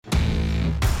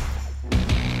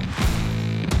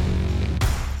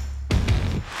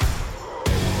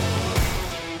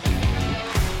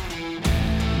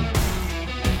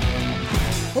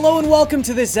Hello and welcome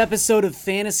to this episode of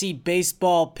Fantasy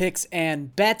Baseball Picks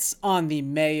and Bets on the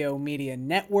Mayo Media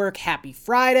Network. Happy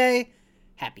Friday,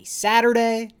 happy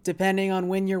Saturday, depending on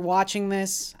when you're watching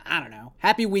this. I don't know.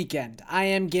 Happy weekend. I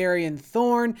am Gary and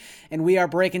Thorne, and we are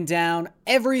breaking down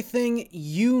everything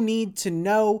you need to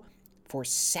know for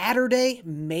Saturday,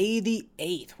 May the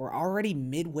 8th. We're already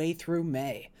midway through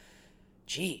May.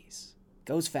 Jeez,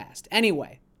 goes fast.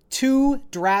 Anyway. 2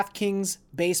 DraftKings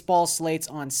baseball slates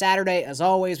on Saturday. As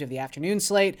always, we have the afternoon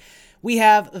slate. We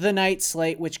have the night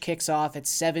slate, which kicks off at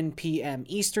 7 p.m.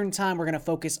 Eastern time. We're going to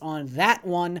focus on that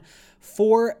one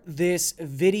for this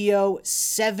video.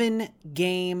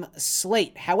 7-game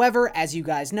slate. However, as you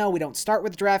guys know, we don't start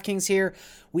with DraftKings here.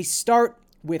 We start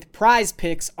with Prize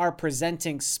Picks, our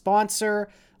presenting sponsor.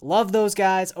 Love those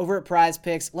guys over at Prize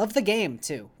Picks. Love the game,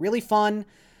 too. Really fun.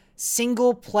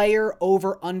 Single player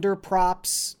over-under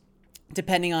props.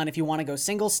 Depending on if you want to go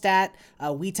single stat,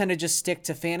 we tend to just stick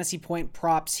to fantasy point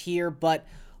props here, but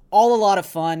all a lot of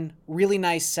fun, really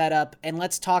nice setup, and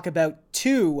let's talk about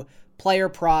 2 player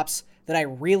props that I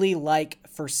really like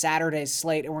for Saturday's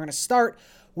slate, and we're going to start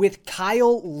with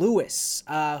Kyle Lewis,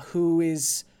 who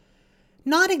is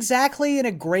not exactly in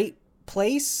a great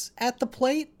place at the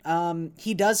plate.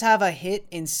 He does have a hit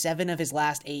in 7 of his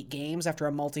last 8 games after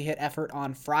a multi-hit effort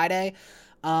on Friday.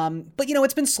 But, you know,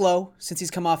 it's been slow since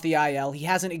he's come off the IL. He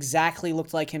hasn't exactly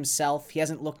looked like himself. He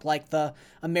hasn't looked like the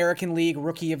American League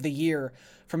Rookie of the Year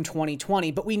from 2020.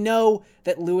 But we know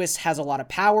that Lewis has a lot of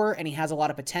power and he has a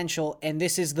lot of potential, and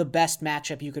this is the best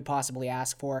matchup you could possibly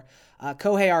ask for.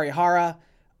 Kohei Arihara,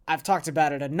 I've talked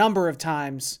about it a number of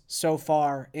times so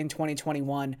far in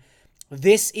 2021.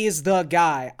 This is the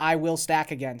guy I will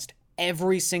stack against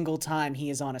every single time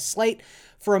he is on a slate.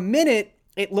 For a minute,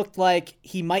 it looked like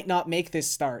he might not make this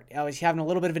start. He's having a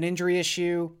little bit of an injury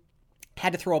issue.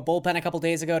 Had to throw a bullpen a couple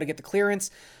days ago to get the clearance,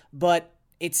 but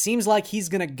it seems like he's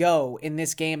going to go in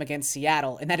this game against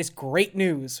Seattle, and that is great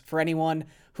news for anyone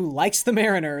who likes the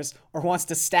Mariners or wants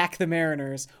to stack the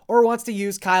Mariners or wants to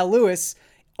use Kyle Lewis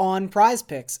on Prize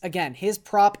Picks. Again, his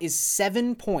prop is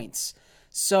 7 points,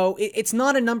 so it's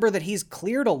not a number that he's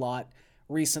cleared a lot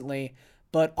recently,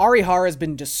 but Arihara has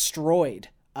been destroyed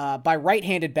by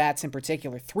right-handed bats in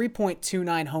particular.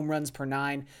 3.29 home runs per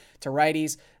 9 to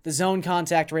righties. The zone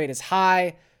contact rate is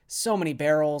high. So many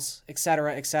barrels,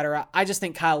 etc., etc. I just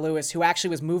think Kyle Lewis, who actually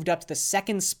was moved up to the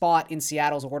 2nd spot in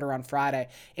Seattle's order on Friday,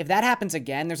 if that happens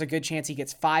again, there's a good chance he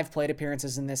gets 5 plate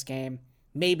appearances in this game,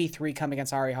 maybe 3 come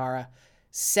against Arihara.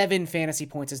 7 fantasy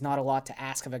points is not a lot to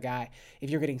ask of a guy if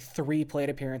you're getting 3 plate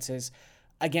appearances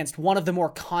against one of the more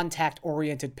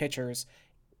contact-oriented pitchers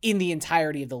in the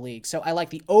entirety of the league. So I like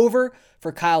the over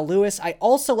for Kyle Lewis. I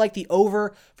also like the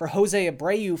over for Jose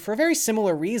Abreu for a very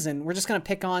similar reason. We're just going to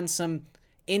pick on some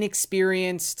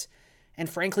inexperienced and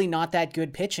frankly not that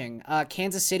good pitching.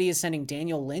 Kansas City is sending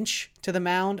Daniel Lynch to the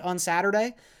mound on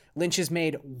Saturday. Lynch has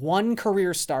made 1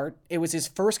 career start. It was his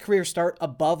first career start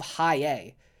above high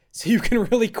A. So you can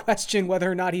really question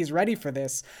whether or not he's ready for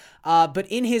this. But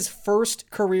in his first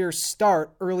career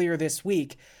start earlier this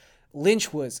week,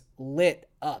 Lynch was lit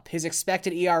up. His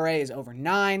expected ERA is over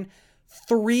 9.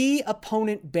 3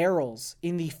 opponent barrels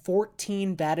in the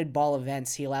 14 batted ball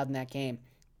events he allowed in that game.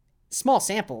 Small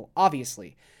sample,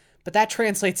 obviously, but that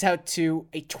translates out to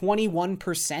a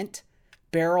 21%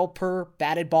 barrel per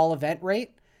batted ball event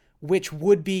rate, which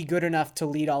would be good enough to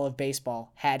lead all of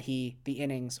baseball had he the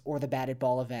innings or the batted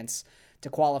ball events to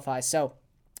qualify. So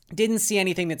didn't see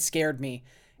anything that scared me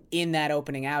in that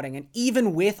opening outing. And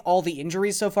even with all the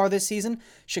injuries so far this season,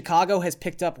 Chicago has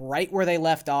picked up right where they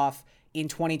left off in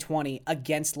 2020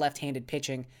 against left-handed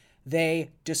pitching. They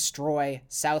destroy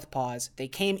southpaws. They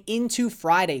came into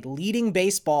Friday leading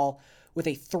baseball with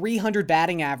a 300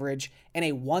 batting average and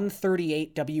a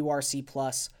 138 WRC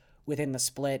plus within the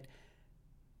split.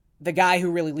 The guy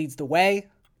who really leads the way,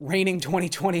 reigning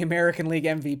 2020 American League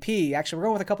MVP. Actually, we're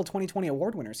going with a couple 2020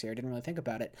 award winners here. Didn't really think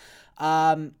about it.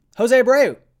 Jose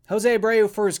Abreu. Jose Abreu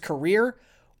for his career,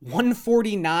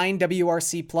 149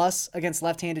 WRC plus against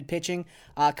left-handed pitching.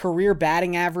 Career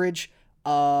batting average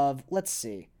of,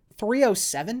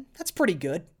 307. That's pretty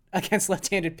good against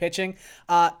left-handed pitching.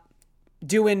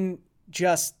 Doing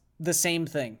just the same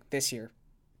thing this year.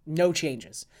 No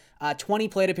changes. 20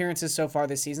 plate appearances so far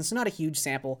this season, so not a huge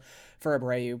sample for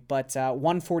Abreu, but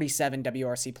 147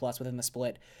 WRC plus within the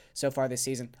split so far this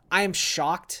season. I am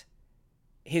shocked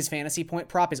his fantasy point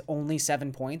prop is only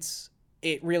 7 points.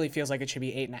 It really feels like it should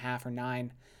be 8.5 or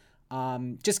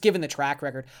 9. Just given the track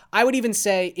record. I would even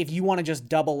say if you want to just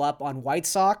double up on White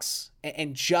Sox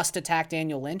and just attack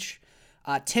Daniel Lynch,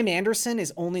 Tim Anderson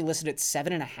is only listed at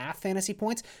 7.5 fantasy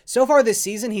points. So far this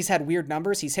season, he's had weird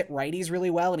numbers. He's hit righties really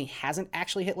well, and he hasn't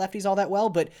actually hit lefties all that well.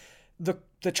 But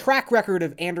the track record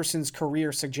of Anderson's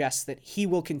career suggests that he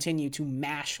will continue to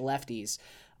mash lefties.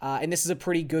 And this is a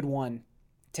pretty good one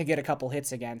to get a couple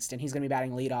hits against, and he's going to be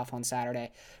batting leadoff on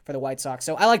Saturday for the White Sox.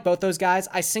 So I like both those guys.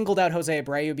 I singled out Jose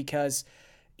Abreu because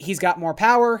he's got more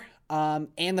power,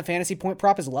 and the fantasy point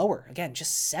prop is lower. Again,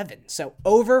 just 7. So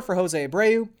over for Jose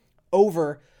Abreu,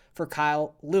 over for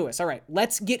Kyle Lewis. All right,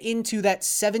 let's get into that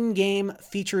 7-game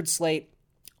featured slate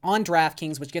on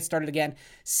DraftKings, which gets started again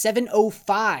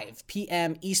 7:05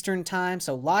 p.m. Eastern time.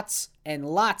 So lots and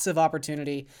lots of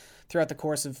opportunity throughout the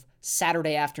course of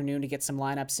Saturday afternoon to get some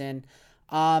lineups in.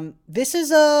 This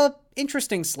is a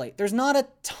interesting slate. There's not a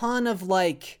ton of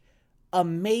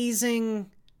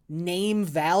amazing name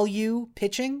value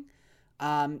pitching,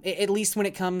 at least when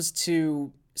it comes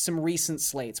to some recent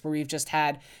slates where we've just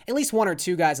had at least one or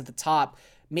two guys at the top,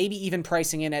 maybe even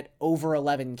pricing in at over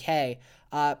 11K.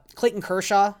 Clayton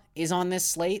Kershaw is on this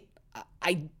slate.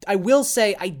 I will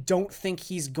say I don't think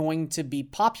he's going to be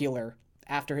popular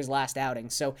after his last outing,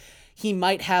 so he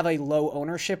might have a low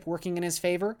ownership working in his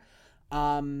favor.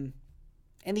 And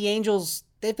the Angels,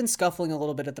 they've been scuffling a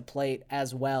little bit at the plate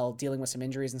as well, dealing with some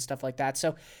injuries and stuff like that.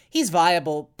 So he's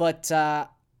viable, but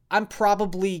I'm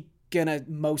probably going to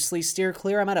mostly steer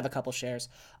clear. I might have a couple shares.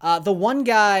 The one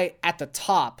guy at the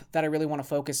top that I really want to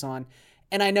focus on,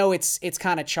 and I know it's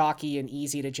kind of chalky and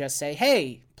easy to just say,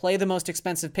 hey, play the most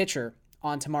expensive pitcher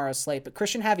on tomorrow's slate, but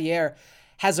Christian Javier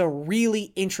has a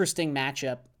really interesting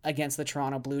matchup against the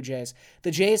Toronto Blue Jays.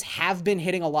 The Jays have been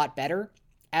hitting a lot better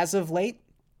as of late,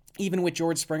 even with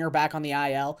George Springer back on the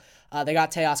IL. They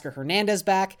got Teoscar Hernandez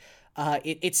back.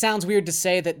 It sounds weird to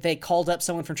say that they called up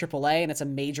someone from AAA and it's a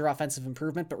major offensive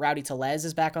improvement, but Rowdy Tellez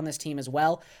is back on this team as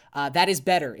well. That is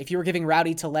better. If you were giving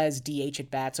Rowdy Tellez DH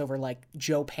at bats over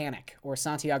Joe Panic or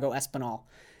Santiago Espinal,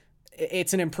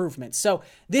 it's an improvement. So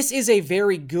this is a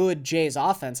very good Jays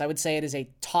offense. I would say it is a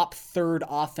top third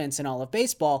offense in all of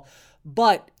baseball,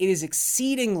 but it is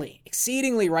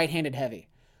exceedingly right-handed heavy.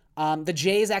 The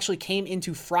Jays actually came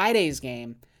into Friday's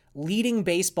game leading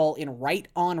baseball in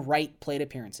right-on-right plate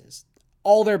appearances.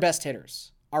 All their best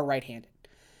hitters are right-handed.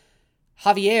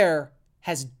 Javier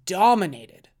has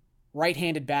dominated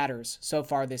right-handed batters so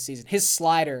far this season. His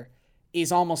slider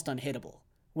is almost unhittable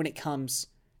when it comes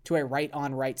to a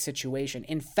right-on-right situation.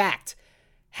 In fact,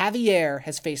 Javier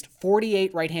has faced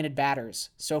 48 right-handed batters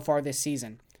so far this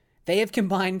season. They have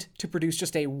combined to produce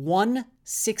just a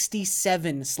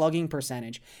 167 slugging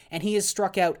percentage, and he has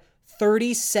struck out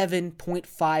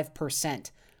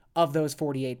 37.5% of those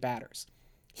 48 batters.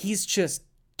 He's just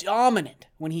dominant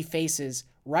when he faces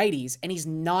righties, and he's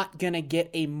not going to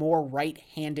get a more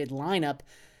right-handed lineup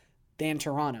than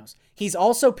Toronto's. He's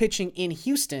also pitching in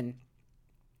Houston.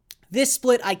 This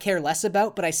split I care less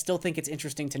about, but I still think it's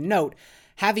interesting to note.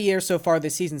 Javier so far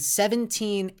this season,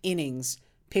 17 innings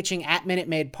pitching at Minute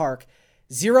Maid Park,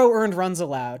 0 earned runs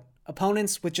allowed,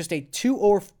 opponents with just a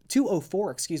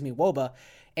 204 WOBA,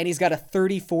 and he's got a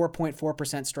 34.4%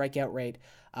 strikeout rate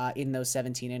in those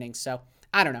 17 innings. So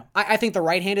I don't know. I think the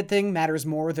right-handed thing matters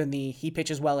more than the he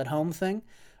pitches well at home thing,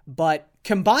 but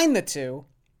combine the two,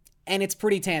 and it's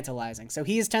pretty tantalizing. So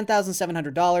he is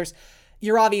 $10,700.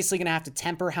 You're obviously going to have to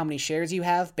temper how many shares you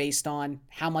have based on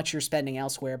how much you're spending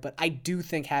elsewhere, but I do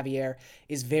think Javier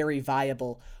is very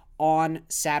viable on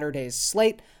Saturday's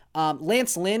slate.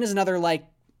 Lance Lynn is another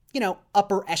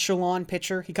upper echelon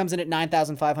pitcher. He comes in at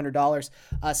 $9,500.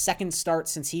 Second start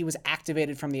since he was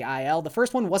activated from the IL. The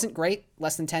first one wasn't great,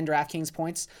 less than 10 DraftKings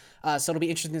points. So it'll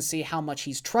be interesting to see how much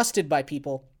he's trusted by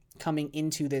people coming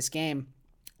into this game.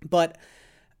 But,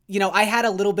 I had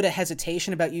a little bit of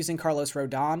hesitation about using Carlos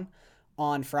Rodon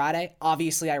on Friday.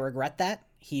 Obviously, I regret that.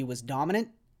 He was dominant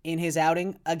in his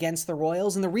outing against the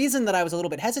Royals. And the reason that I was a little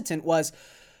bit hesitant was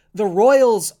the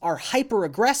Royals are hyper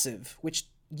aggressive, which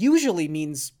usually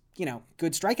means,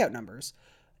 good strikeout numbers,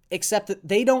 except that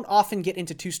they don't often get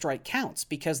into 2-strike counts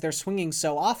because they're swinging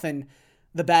so often.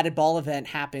 The batted ball event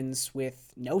happens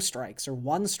with no strikes or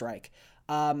 1 strike.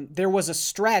 There was a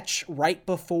stretch right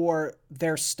before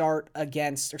their start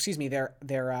against, their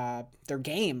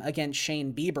game against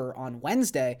Shane Bieber on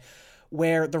Wednesday,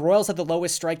 where the Royals had the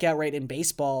lowest strikeout rate in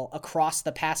baseball across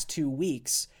the past 2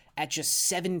 weeks at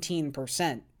just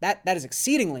 17%. That is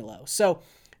exceedingly low. So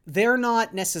they're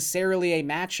not necessarily a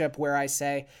matchup where I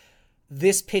say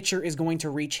this pitcher is going to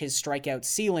reach his strikeout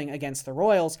ceiling against the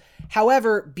Royals.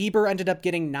 However, Bieber ended up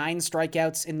getting 9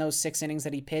 strikeouts in those 6 innings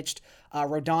that he pitched.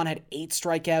 Rodon had 8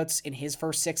 strikeouts in his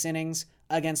first 6 innings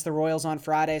against the Royals on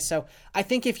Friday. So I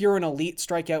think if you're an elite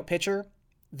strikeout pitcher,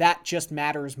 that just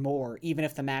matters more, even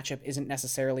if the matchup isn't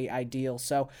necessarily ideal.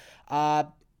 So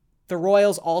the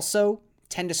Royals also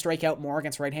tend to strike out more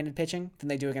against right-handed pitching than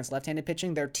they do against left-handed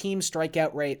pitching. Their team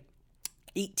strikeout rate,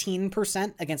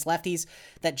 18% against lefties.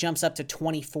 That jumps up to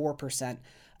 24%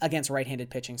 against right-handed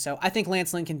pitching. So I think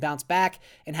Lance Lynn can bounce back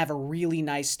and have a really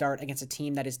nice start against a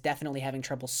team that is definitely having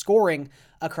trouble scoring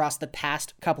across the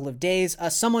past couple of days.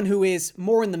 Someone who is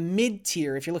more in the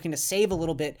mid-tier, if you're looking to save a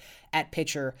little bit at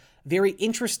pitcher, very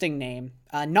interesting name.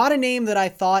 Not a name that I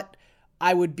thought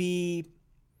I would be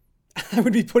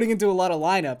putting into a lot of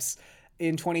lineups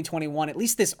in 2021, at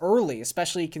least this early,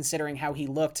 especially considering how he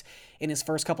looked in his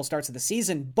first couple starts of the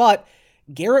season. But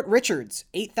Garrett Richards,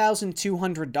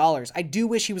 $8,200. I do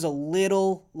wish he was a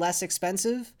little less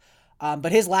expensive,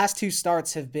 but his last two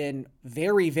starts have been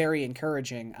very, very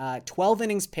encouraging. 12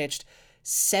 innings pitched,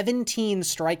 17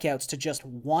 strikeouts to just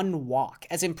one walk.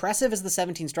 As impressive as the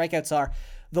 17 strikeouts are,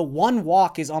 the one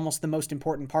walk is almost the most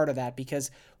important part of that,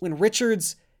 because when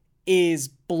Richards is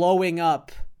blowing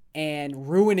up and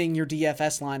ruining your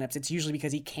DFS lineups, it's usually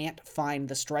because he can't find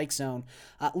the strike zone.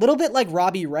 A little bit like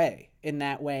Robbie Ray in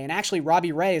that way. And actually,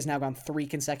 Robbie Ray has now gone 3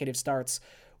 consecutive starts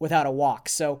without a walk.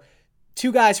 So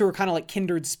 2 guys who are kind of like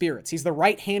kindred spirits. He's the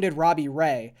right-handed Robbie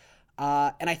Ray.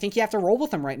 And I think you have to roll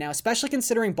with him right now, especially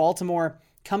considering Baltimore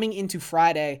coming into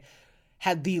Friday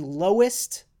had the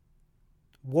lowest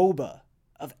WOBA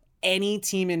of any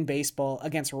team in baseball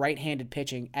against right-handed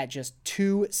pitching at just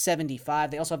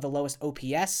 275. They also have the lowest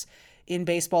OPS in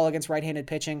baseball against right-handed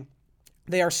pitching.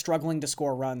 They are struggling to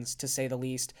score runs, to say the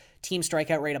least. Team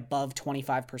strikeout rate above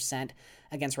 25%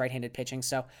 against right-handed pitching.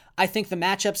 So I think the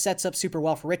matchup sets up super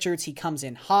well for Richards. He comes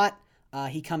in hot.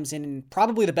 He comes in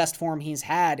probably the best form he's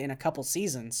had in a couple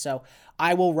seasons. So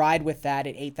I will ride with that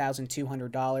at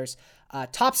 $8,200.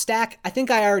 Top stack, I think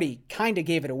I already kind of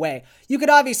gave it away. You could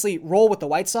obviously roll with the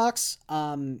White Sox.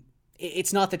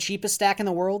 It's not the cheapest stack in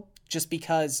the world, just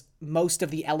because most of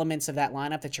the elements of that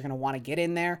lineup that you're going to want to get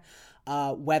in there,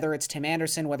 whether it's Tim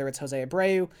Anderson, whether it's Jose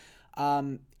Abreu,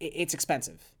 it's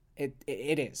expensive. It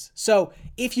is. So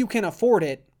if you can afford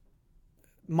it,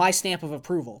 my stamp of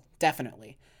approval,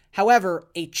 definitely. However,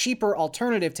 a cheaper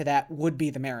alternative to that would be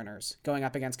the Mariners going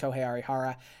up against Kohei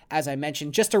Arihara, as I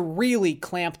mentioned, just to really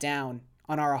clamp down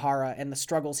on Arihara and the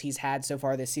struggles he's had so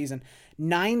far this season.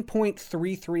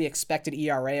 9.33 expected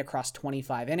ERA across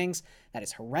 25 innings. That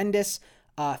is horrendous.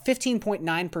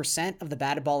 15.9% of the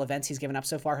batted ball events he's given up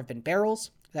so far have been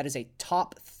barrels. That is a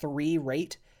top 3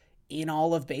 rate in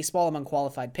all of baseball among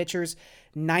qualified pitchers.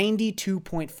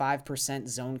 92.5%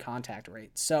 zone contact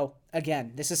rate. So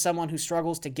again, this is someone who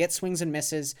struggles to get swings and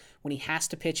misses when he has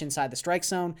to pitch inside the strike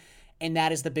zone, and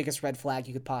that is the biggest red flag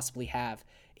you could possibly have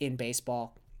in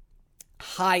baseball.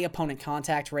 High opponent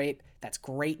contact rate. That's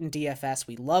great in DFS.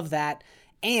 We love that.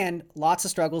 And lots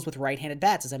of struggles with right-handed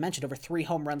bats. As I mentioned, over 3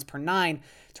 home runs per 9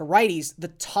 to righties. The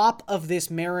top of this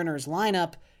Mariners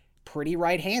lineup, pretty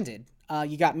right-handed.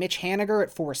 You got Mitch Haniger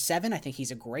at 4.7. I think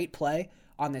he's a great play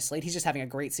on this slate. He's just having a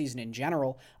great season in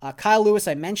general. Kyle Lewis,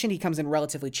 I mentioned, he comes in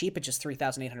relatively cheap at just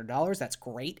 $3,800. That's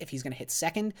great if he's going to hit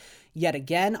second. Yet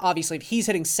again, obviously, if he's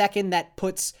hitting second, that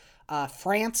puts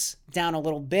France down a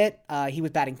little bit. He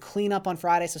was batting cleanup on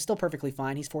Friday, so still perfectly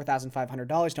fine. He's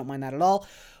 $4,500. Don't mind that at all.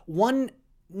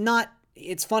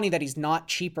 It's funny that he's not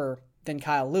cheaper than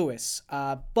Kyle Lewis,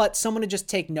 but someone to just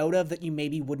take note of that you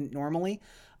maybe wouldn't normally.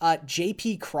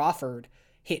 J.P. Crawford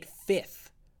hit 5th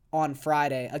on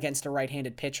Friday against a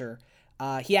right-handed pitcher.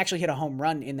 He actually hit a home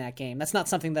run in that game. That's not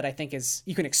something that I think is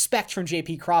you can expect from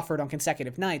J.P. Crawford on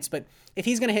consecutive nights, but if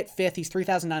he's going to hit 5th, he's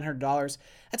 $3,900.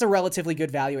 That's a relatively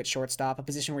good value at shortstop, a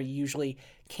position where you usually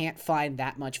can't find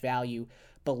that much value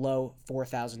below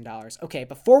 $4,000. Okay,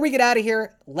 before we get out of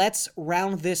here, let's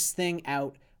round this thing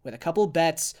out with a couple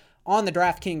bets on the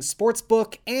DraftKings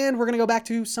Sportsbook, and we're going to go back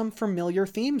to some familiar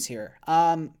themes here.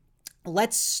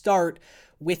 Let's start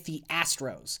with the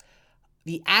Astros.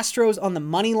 The Astros on the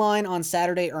money line on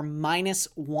Saturday are minus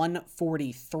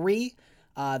 143.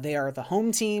 They are the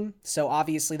home team, so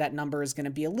obviously that number is going to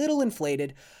be a little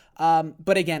inflated.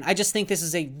 But again, I just think this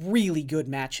is a really good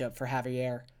matchup for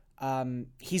Javier.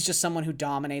 He's just someone who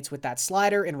dominates with that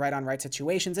slider in right-on-right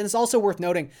situations. And it's also worth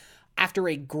noting, after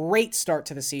a great start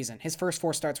to the season, his first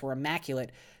 4 starts were immaculate,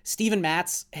 Steven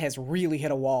Matz has really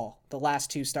hit a wall the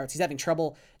last 2 starts. He's having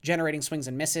trouble generating swings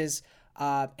and misses.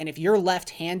 And if you're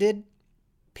left-handed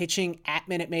pitching at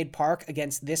Minute Maid Park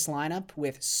against this lineup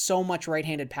with so much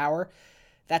right-handed power,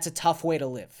 that's a tough way to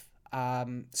live.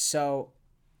 So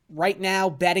right now,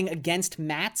 betting against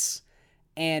Matz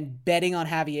and betting on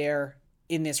Javier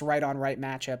in this right-on-right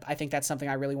matchup. I think that's something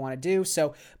I really want to do.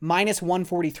 So minus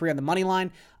 143 on the money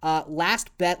line.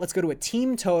 Last bet, let's go to a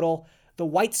team total. The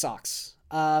White Sox.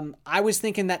 I was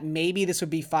thinking that maybe this would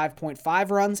be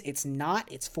 5.5 runs. It's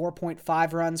not. It's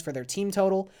 4.5 runs for their team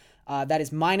total. That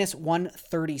is minus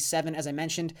 137, as I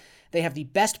mentioned. They have the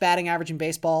best batting average in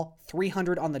baseball,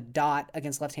 300 on the dot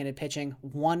against left-handed pitching,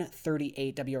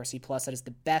 138 WRC+. That is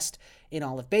the best in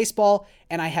all of baseball,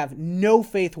 and I have no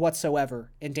faith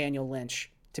whatsoever in Daniel Lynch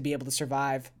to be able to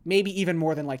survive maybe even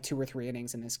more than like 2 or 3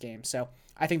 innings in this game. So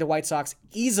I think the White Sox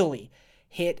easily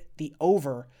hit the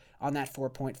over on that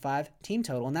 4.5 team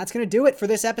total. And that's going to do it for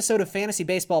this episode of Fantasy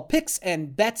Baseball Picks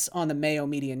and Bets on the Mayo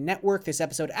Media Network. This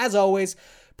episode, as always,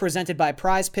 presented by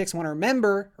Prize Picks. I want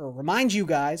to remind you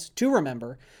guys to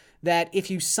remember that if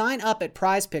you sign up at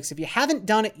Prize Picks, if you haven't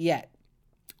done it yet,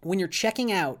 when you're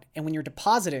checking out and when you're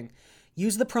depositing,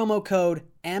 use the promo code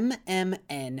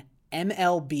MMNMLB,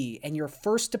 and your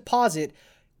first deposit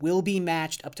will be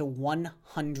matched up to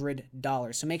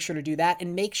 $100. So make sure to do that,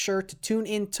 and make sure to tune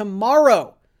in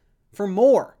tomorrow for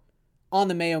more on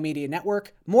the Mayo Media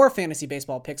Network, more fantasy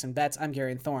baseball picks and bets. I'm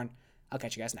Gary Thorne. I'll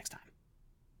catch you guys next time.